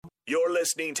You're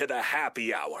listening to the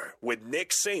Happy Hour with Nick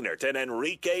Sainert and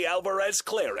Enrique Alvarez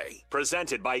Clary,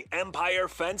 presented by Empire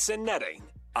Fence and Netting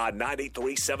on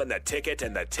 93.7 The Ticket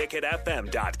and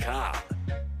theticketfm.com.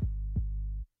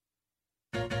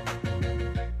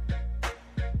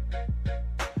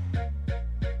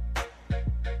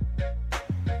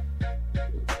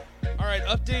 All right,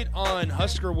 update on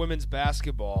Husker women's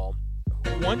basketball.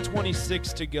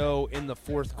 1:26 to go in the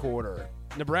fourth quarter.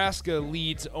 Nebraska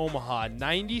leads Omaha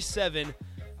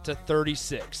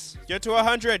 97-36. Get to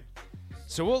 100.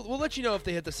 So we'll let you know if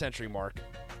they hit the century mark.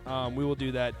 We will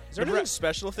do that. Is there anything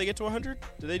special if they get to 100?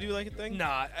 Do they do like a thing?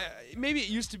 Nah, maybe it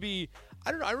used to be.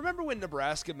 I don't know. I remember when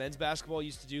Nebraska men's basketball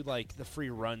used to do like the free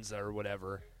runs or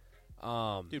whatever.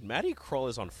 Dude, Maddie Kroll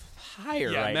is on fire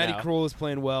right now. Yeah, Maddie Kroll is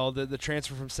playing well. The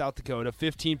transfer from South Dakota,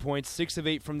 15 points, 6 of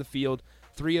 8 from the field,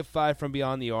 3 of 5 from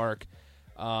beyond the arc.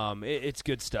 It's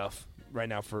good stuff right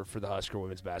now for the Husker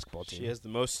women's basketball team. She has the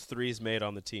most threes made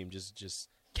on the team, just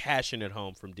cashing it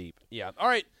home from deep. Yeah. All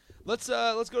right, let's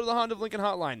go to the Honda of Lincoln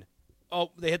hotline.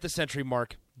 Oh, they hit the century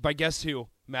mark. By guess who?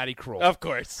 Maddie Kroll. Of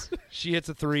course. She hits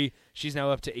a 3. She's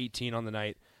now up to 18 on the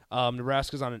night.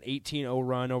 Nebraska's on an 18-0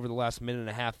 run over the last minute and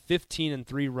a half,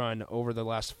 15-3 run over the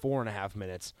last 4.5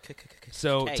 minutes.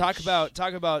 So talk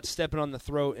about stepping on the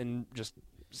throat and just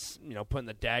putting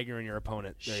the dagger in your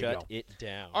opponent. There Shut it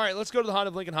down. All right, let's go to the Honda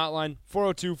of Lincoln hotline,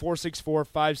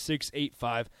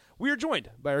 402-464-5685. We are joined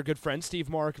by our good friend Steve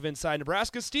Mark of Inside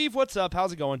Nebraska. Steve, what's up?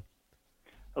 How's it going?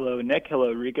 Hello, Nick. Hello,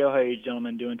 Rico. How are you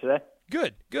gentlemen doing today?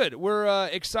 Good. We're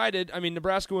excited. I mean,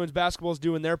 Nebraska women's basketball is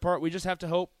doing their part. We just have to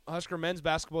hope Husker men's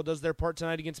basketball does their part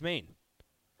tonight against Maine.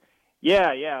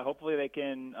 Yeah. Hopefully they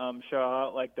can show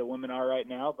out like the women are right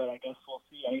now, but I guess we'll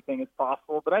see. Anything is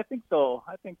possible. But I think the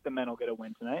men will get a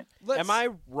win tonight. Am I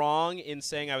wrong in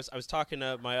saying I was talking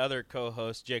to my other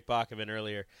co-host Jake Bachman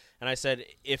earlier, and I said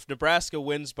if Nebraska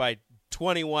wins by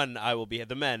 21, I will be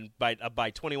the men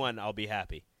by 21. I'll be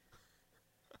happy.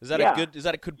 Is that a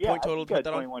good point total to put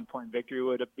that on? 21-point victory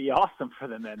would be awesome for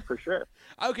the men for sure.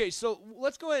 Okay, so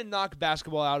let's go ahead and knock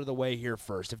basketball out of the way here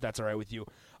first, if that's all right with you.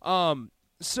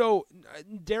 So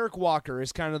Derek Walker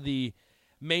is kind of the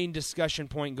main discussion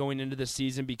point going into the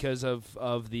season because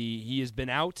he has been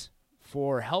out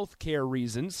for health care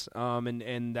reasons,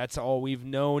 and that's all we've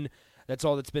known. That's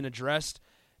all that's been addressed.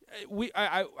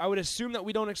 I would assume that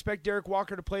we don't expect Derek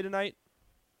Walker to play tonight.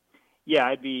 Yeah,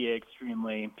 I'd be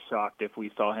extremely shocked if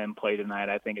we saw him play tonight.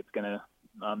 I think it's going to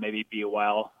maybe be a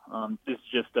while. This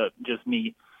is just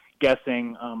me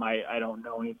guessing. I don't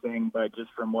know anything, but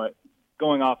just from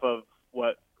going off of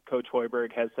what Coach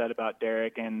Hoiberg has said about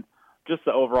Derek and just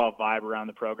the overall vibe around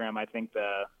the program, I think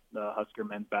the Husker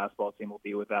men's basketball team will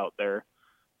be without their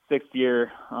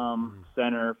sixth-year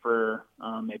center for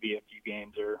maybe a few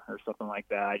games or something like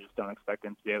that. I just don't expect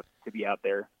them to be out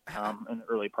there in the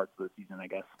early parts of the season, I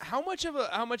guess. How much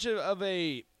of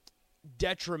a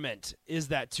detriment is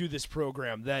that to this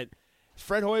program that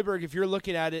Fred Hoiberg, if you're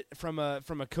looking at it from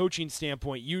a coaching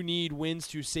standpoint, you need wins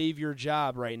to save your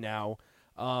job right now,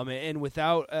 and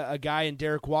without a guy in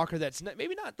Derek Walker that's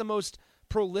maybe not the most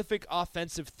prolific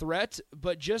offensive threat,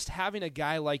 but just having a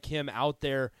guy like him out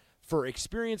there for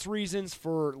experience reasons,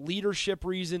 for leadership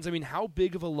reasons. I mean, how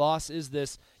big of a loss is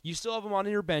this? You still have him on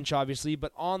your bench, obviously,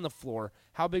 but on the floor,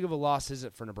 how big of a loss is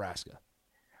it for Nebraska?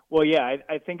 Well, yeah,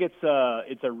 I think it's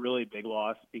a really big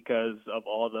loss because of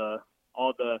all the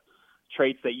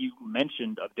traits that you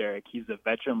mentioned of Derek. He's a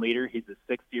veteran leader. He's a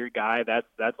sixth-year guy.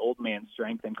 That's old man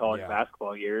strength in college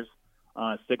basketball years.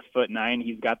 6'9".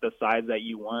 He's got the size that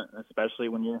you want, especially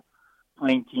when you're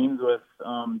playing teams with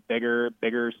bigger,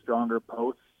 stronger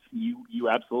posts. You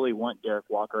absolutely want Derek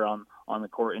Walker on the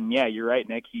court. And yeah, you're right,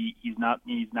 Nick. He's not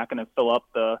going to fill up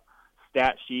the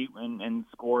stat sheet and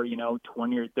score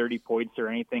 20 or 30 points or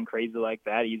anything crazy like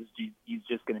that. He's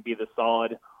just going to be the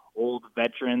solid old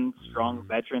veteran, strong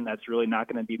veteran that's really not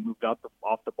going to be moved off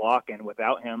the block. And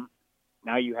without him,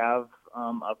 now you have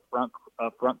a front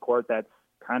court that's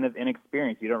kind of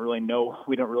inexperienced. We don't really know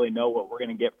what we're going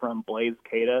to get from Blaze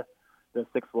Keita, the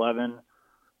 6'11".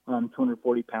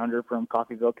 240-pounder from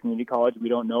Coffeyville Community College. We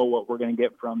don't know what we're going to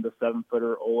get from the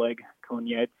 7-footer Oleg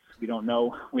Konyets. We don't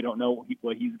know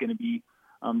what he's going to be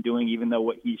doing, even though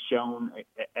what he's shown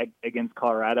against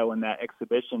Colorado in that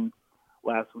exhibition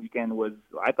last weekend was,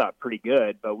 I thought, pretty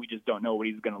good. But we just don't know what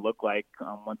he's going to look like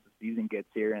once the season gets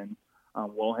here. And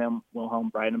Wilhelm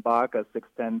Breidenbach, a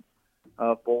 6'10"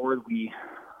 forward, he's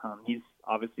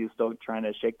obviously still trying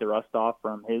to shake the rust off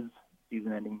from his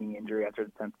season-ending knee injury after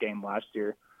the 10th game last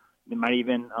year. It might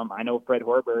even, I know Fred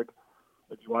Hoiberg,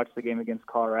 if you watch the game against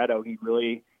Colorado, he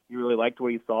really he really liked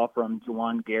what he saw from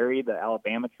Juwan Gary, the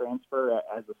Alabama transfer,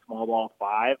 as a small ball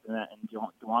 5. And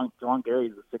Juwan Gary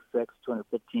is a 6'6",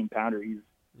 215-pounder. He's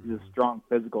a strong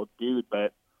physical dude.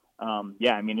 But,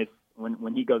 yeah, I mean, it's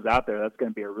when he goes out there, that's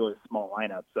going to be a really small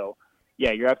lineup. So,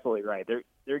 yeah, you're absolutely right.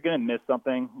 They're going to miss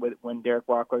something when Derek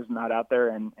Walker's not out there.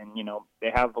 And, you know,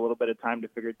 they have a little bit of time to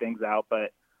figure things out.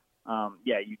 But,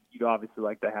 yeah, you'd obviously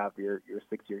like to have your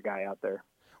 6-year guy out there.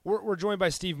 We're joined by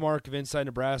Steve Mark of Inside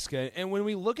Nebraska, and when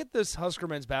we look at this Husker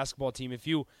men's basketball team, if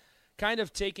you kind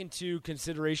of take into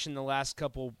consideration the last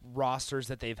couple rosters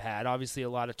that they've had, obviously a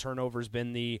lot of turnover has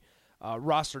been the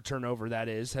roster turnover, that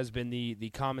has been the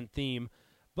common theme,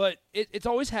 but it's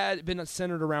always been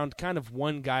centered around kind of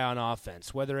one guy on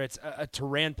offense, whether it's a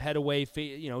Teran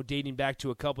Petaway, dating back to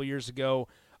a couple years ago,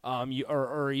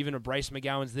 or even a Bryce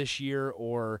McGowan's this year,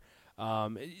 or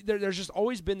there's just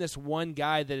always been this one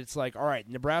guy that it's like, all right,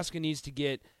 Nebraska needs to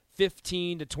get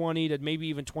 15 to 20 to maybe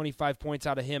even 25 points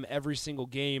out of him every single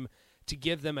game to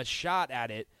give them a shot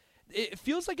at it. It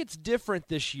feels like it's different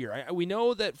this year. We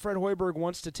know that Fred Hoiberg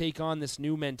wants to take on this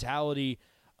new mentality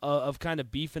of kind of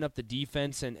beefing up the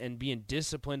defense and being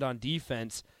disciplined on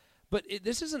defense, but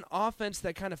this is an offense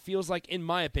that kind of feels like, in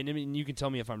my opinion, and you can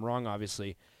tell me if I'm wrong,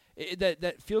 obviously,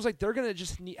 that feels like they're going to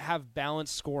just have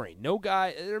balanced scoring. No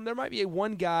guy, there might be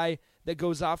one guy that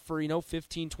goes off for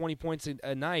 15, 20 points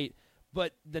a night,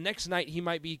 but the next night he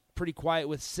might be pretty quiet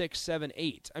with 6, 7,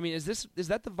 8. I mean, is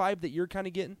that the vibe that you're kind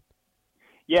of getting?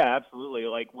 Yeah, absolutely.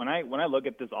 Like when I look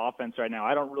at this offense right now,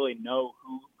 I don't really know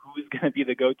who's going to be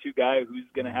the go-to guy, who's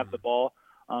going to have the ball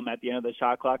at the end of the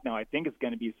shot clock. Now, I think it's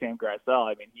going to be Sam Grissel.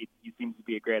 I mean, he seems to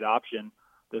be a great option,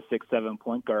 the 6'7"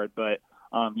 point guard. But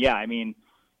yeah, I mean,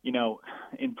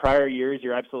 in prior years,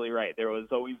 you're absolutely right. There was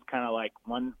always kind of like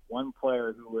one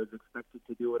player who was expected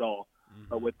to do it all. Mm-hmm.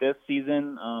 But with this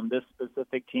season, this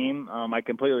specific team, I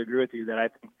completely agree with you that I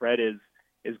think Fred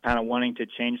is kind of wanting to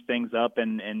change things up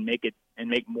and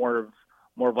make more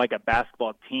of like a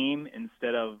basketball team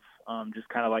instead of just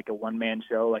kind of like a one-man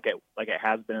show like it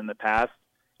has been in the past.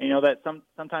 And, that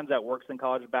sometimes that works in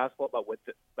college basketball,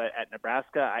 but at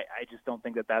Nebraska, I just don't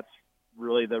think that that's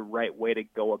really the right way to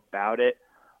go about it.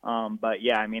 But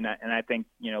yeah, I mean, and I think,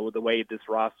 the way this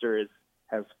roster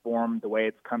has formed, the way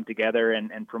it's come together,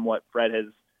 and from what Fred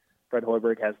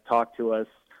Hoiberg has talked to us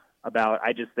about,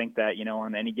 I just think that,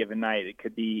 on any given night, it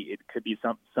could be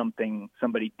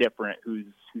somebody different who's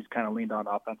kind of leaned on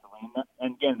offensively.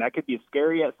 And again, that could be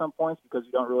scary at some points because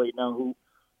you don't really know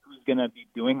who's going to be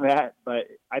doing that. But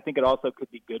I think it also could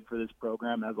be good for this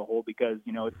program as a whole because,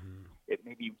 it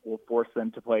maybe will force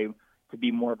them to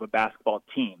be more of a basketball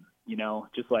team.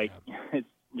 Just like it's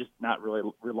just not really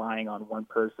relying on one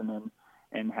person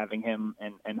and having him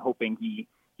and hoping he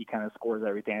kind of scores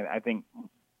everything. I think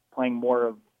playing more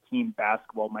of team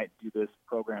basketball might do this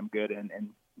program good and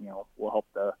will help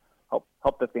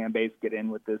the fan base get in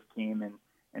with this team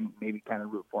and maybe kind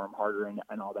of root for him harder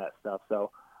and all that stuff.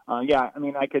 So yeah, I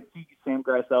mean, I could see Sam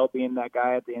Grissel being that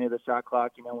guy at the end of the shot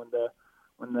clock,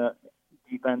 when the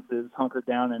defense is hunkered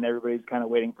down and everybody's kind of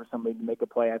waiting for somebody to make a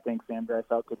play. I think Sam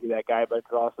Grissel could be that guy, but it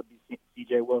could also be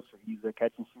C.J. Wilson. He's a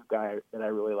catch-and-shoot guy that I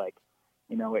really like.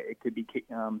 It could be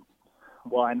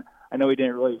well, I know he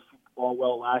didn't really shoot the ball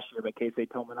well last year, but Keisei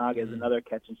Tominaga is another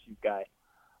catch-and-shoot guy.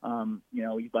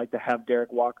 You'd like to have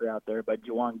Derek Walker out there, but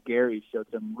Juwan Gary showed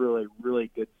some really, really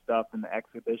good stuff in the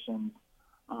exhibitions.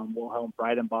 Wilhelm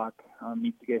Breidenbach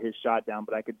needs to get his shot down,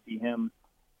 but I could see him,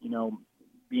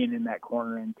 being in that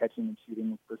corner and catching and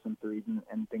shooting for some threes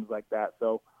and things like that.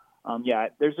 So, yeah,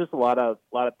 there's just a lot of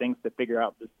things to figure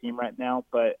out with this team right now.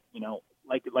 But,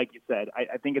 like you said,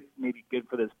 I think it's maybe good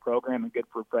for this program and good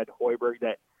for Fred Hoiberg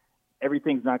that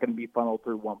everything's not going to be funneled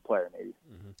through one player maybe.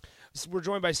 Mm-hmm. So we're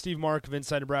joined by Steve Mark of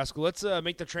Inside Nebraska. Let's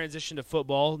make the transition to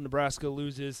football. Nebraska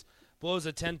blows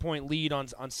a 10-point lead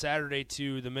on Saturday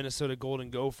to the Minnesota Golden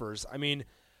Gophers. I mean,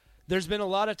 there's been a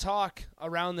lot of talk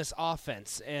around this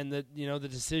offense and the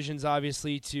decisions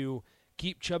obviously to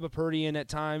keep Chubba Purdy in at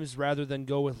times rather than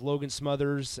go with Logan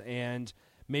Smothers, and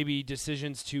maybe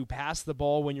decisions to pass the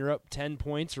ball when you're up 10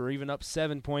 points or even up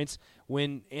 7 points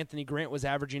when Anthony Grant was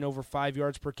averaging over 5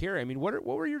 yards per carry. I mean, what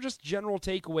were your just general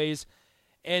takeaways?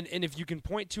 And if you can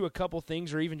point to a couple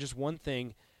things or even just one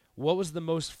thing, what was the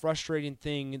most frustrating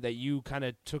thing that you kind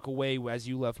of took away as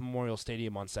you left Memorial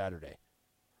Stadium on Saturday?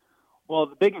 Well,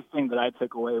 the biggest thing that I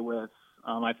took away with,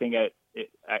 I think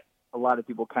a lot of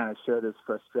people kind of share this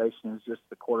frustration, is just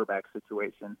the quarterback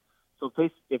situation. So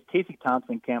if Casey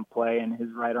Thompson can't play and his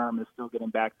right arm is still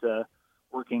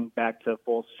working back to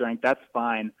full strength, that's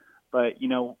fine. But,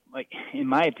 like in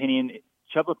my opinion,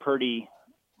 Chubba Purdy,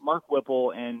 Mark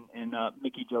Whipple, and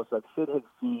Mickey Joseph should have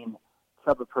seen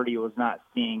Chuba Purdy was not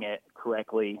seeing it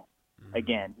correctly.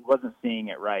 Again, he wasn't seeing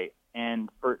it right. And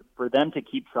for them to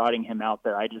keep trotting him out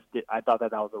there, I thought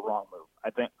that was a wrong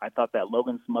move. I thought that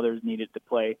Logan Smothers needed to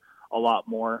play a lot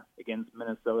more against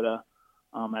Minnesota,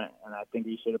 and I think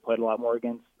he should have played a lot more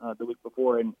against the week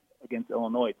before and against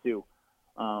Illinois too.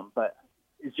 But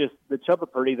it's just the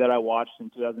Chuba Purdy that I watched in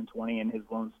 2020 in his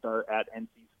lone start at NC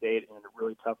State in a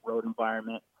really tough road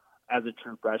environment as a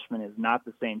true freshman is not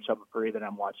the same Chuba Purdy that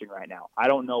I'm watching right now. I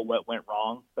don't know what went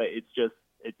wrong, but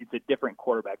it's a different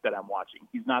quarterback that I'm watching.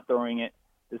 He's not throwing it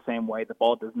the same way. The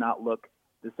ball does not look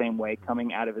the same way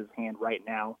coming out of his hand right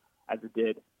now as it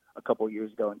did a couple of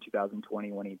years ago in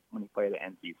 2020 when he played at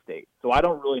NC State. So I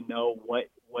don't really know what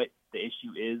the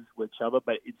issue is with Chuba,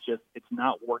 but it's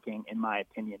not working in my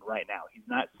opinion right now. He's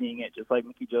not seeing it, just like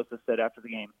Mickey Joseph said after the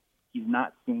game. He's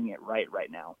not seeing it right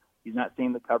now. He's not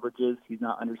seeing the coverages. He's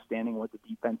not understanding what the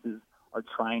defenses are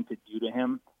trying to do to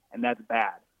him, and that's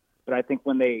bad. But I think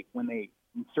when they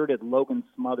inserted Logan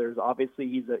Smothers, obviously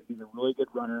he's a really good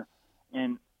runner,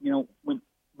 and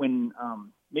when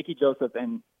Mickey Joseph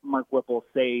and Mark Whipple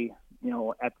say,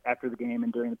 after the game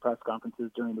and during the press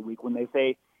conferences during the week, when they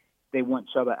say they want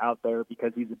Chuba out there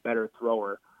because he's a better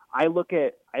thrower, I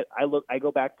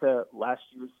go back to last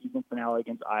year's season finale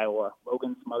against Iowa.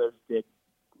 Logan Smothers did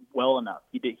well enough.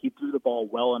 He threw the ball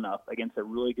well enough against a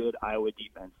really good Iowa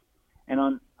defense.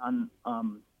 And on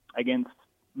against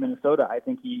Minnesota, I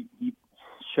think he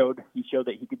showed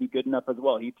that he could be good enough as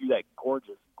well. He threw that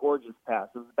gorgeous pass.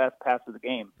 It was the best pass of the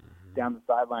game down the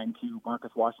sideline to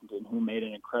Marcus Washington, who made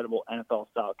an incredible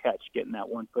NFL-style catch, getting that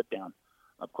 1 foot down.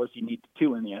 Of course, you need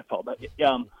 2 in the NFL, but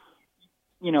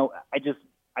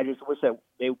I just wish that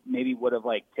they maybe would have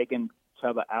taken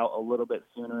Chuba out a little bit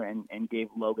sooner and gave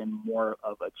Logan more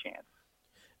of a chance.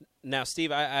 Now,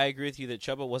 Steve, I agree with you that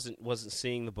Chuba wasn't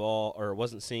seeing the ball or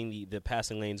wasn't seeing the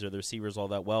passing lanes or the receivers all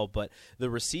that well, but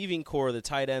the receiving core, the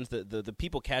tight ends, the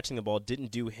people catching the ball didn't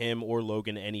do him or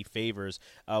Logan any favors.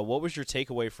 What was your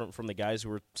takeaway from the guys who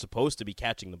were supposed to be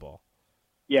catching the ball?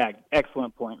 Yeah,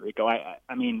 excellent point, Rico. I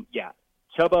mean,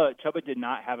 Chuba did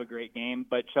not have a great game,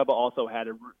 but Chuba also had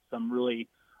some really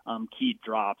key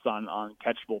drops on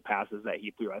catchable passes that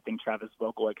he threw. I think Travis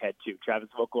Vokolek had 2. Travis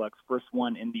Vokolek's first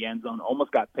one in the end zone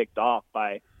almost got picked off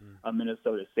by a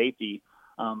Minnesota safety.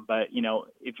 But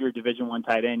if you're a Division I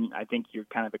tight end, I think you're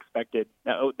kind of expected.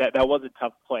 That was a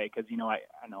tough play because I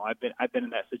know I've been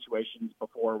in that situations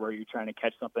before where you're trying to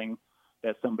catch something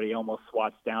that somebody almost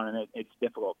swats down and it's a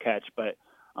difficult catch. But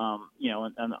in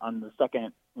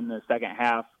the second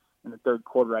half, in the third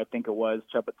quarter, I think it was,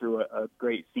 Chuba threw a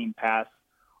great seam pass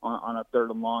on a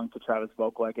 3rd and long to Travis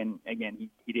Vokolek, and again,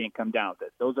 he didn't come down with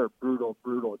it. Those are brutal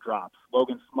drops.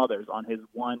 Logan Smothers, on his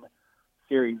one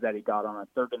series that he got on a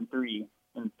 3rd and 3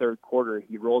 in the third quarter,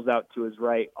 he rolls out to his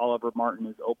right. Oliver Martin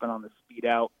is open on the speed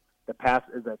out. The pass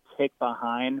is a tick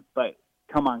behind, but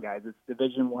come on, guys. It's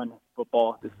Division I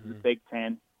football. This is the Big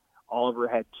Ten. Oliver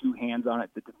had 2 hands on it.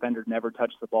 The defender never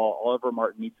touched the ball. Oliver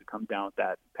Martin needs to come down with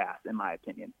that pass, in my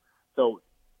opinion. So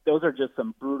those are just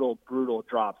some brutal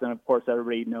drops. And of course,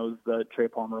 everybody knows the Trey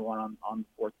Palmer one on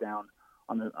 4th down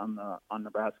on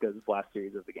Nebraska's last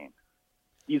series of the game.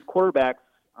 These quarterbacks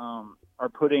are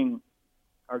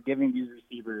giving these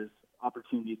receivers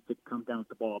opportunities to come down with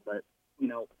the ball, but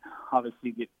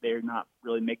obviously they're not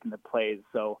really making the plays.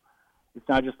 So it's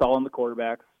not just all on the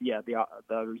quarterbacks. Yeah, the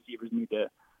receivers need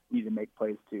to make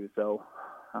plays too. So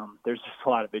there's just a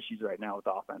lot of issues right now with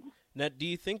the offense. Now, do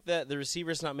you think that the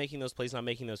receivers not making those plays, not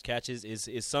making those catches,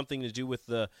 is something to do with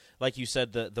like you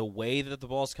said, the way that the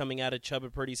ball's coming out of Chuba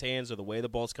Purdy's hands, or the way the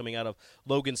ball's coming out of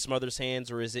Logan Smothers'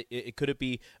 hands, or could it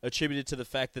be attributed to the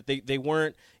fact that they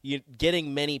weren't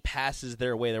getting many passes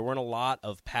their way? There weren't a lot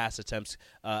of pass attempts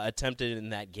attempted in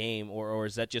that game, or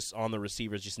is that just on the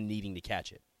receivers just needing to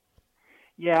catch it?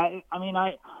 Yeah, I mean,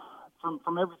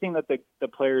 from everything that the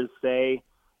players say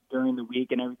during the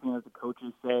week and everything that the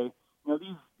coaches say,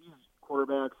 these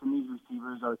quarterbacks and these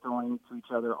receivers are throwing to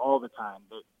each other all the time.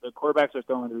 The quarterbacks are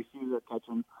throwing, the receivers are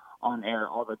catching on air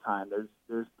all the time.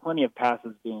 There's plenty of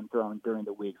passes being thrown during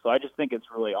the week. So I just think it's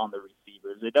really on the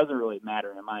receivers. It doesn't really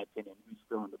matter, in my opinion, who's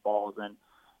throwing the balls. And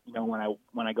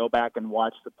when I go back and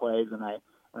watch the plays and I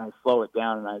slow it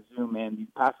down and I zoom in,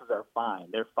 these passes are fine.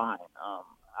 They're fine.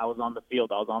 I was on the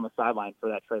field. I was on the sideline for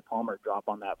that Trey Palmer drop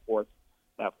on that fourth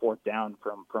down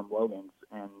from Logan's,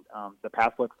 and the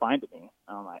pass looked fine to me.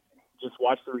 I just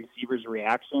watched the receivers'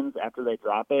 reactions after they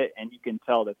drop it, and you can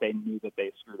tell that they knew that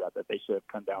they screwed up, that they should have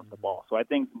come down with the ball. So I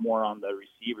think more on the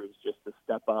receivers just to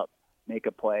step up, make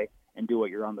a play, and do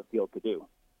what you're on the field to do.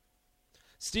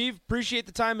 Steve, appreciate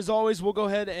the time as always. We'll go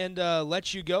ahead and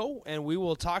let you go, and we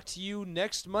will talk to you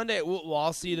next Monday. Well,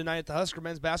 I'll see you tonight at the Husker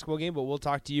men's basketball game, but we'll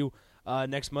talk to you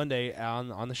next Monday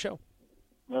on the show.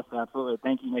 Yes, absolutely.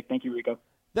 Thank you, Nick. Thank you, Rico.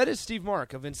 That is Steve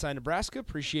Mark of Inside Nebraska.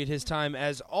 Appreciate his time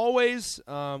as always,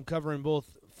 covering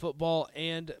both football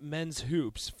and men's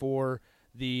hoops for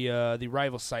the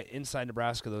rival site Inside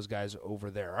Nebraska, those guys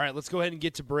over there. All right, let's go ahead and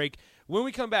get to break. When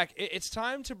we come back, it's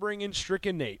time to bring in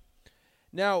Stricken Nate.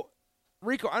 Now,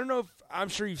 Rico, I don't know if I'm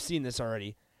sure you've seen this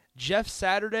already. Jeff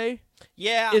Saturday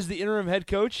is the interim head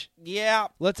coach. Yeah.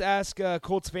 Let's ask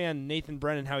Colts fan Nathan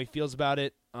Brennan how he feels about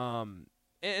it. And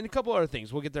a couple other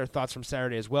things. We'll get their thoughts from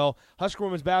Saturday as well. Husker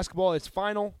women's basketball, it's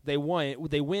final. They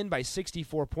win by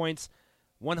 64 points,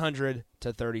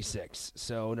 100-36.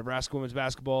 So Nebraska women's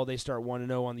basketball, they start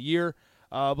 1-0 on the year.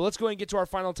 But let's go ahead and get to our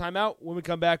final timeout. When we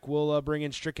come back, we'll bring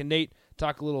in Stricken Nate,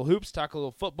 talk a little hoops, talk a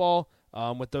little football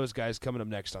with those guys coming up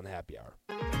next on the Happy Hour.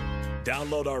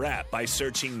 Download our app by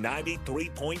searching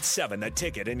 93.7 The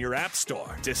Ticket in your app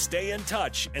store to stay in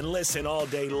touch and listen all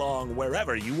day long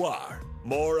wherever you are.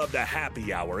 More of the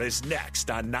Happy Hour is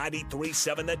next on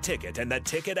 93.7 The Ticket and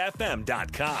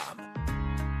theticketfm.com.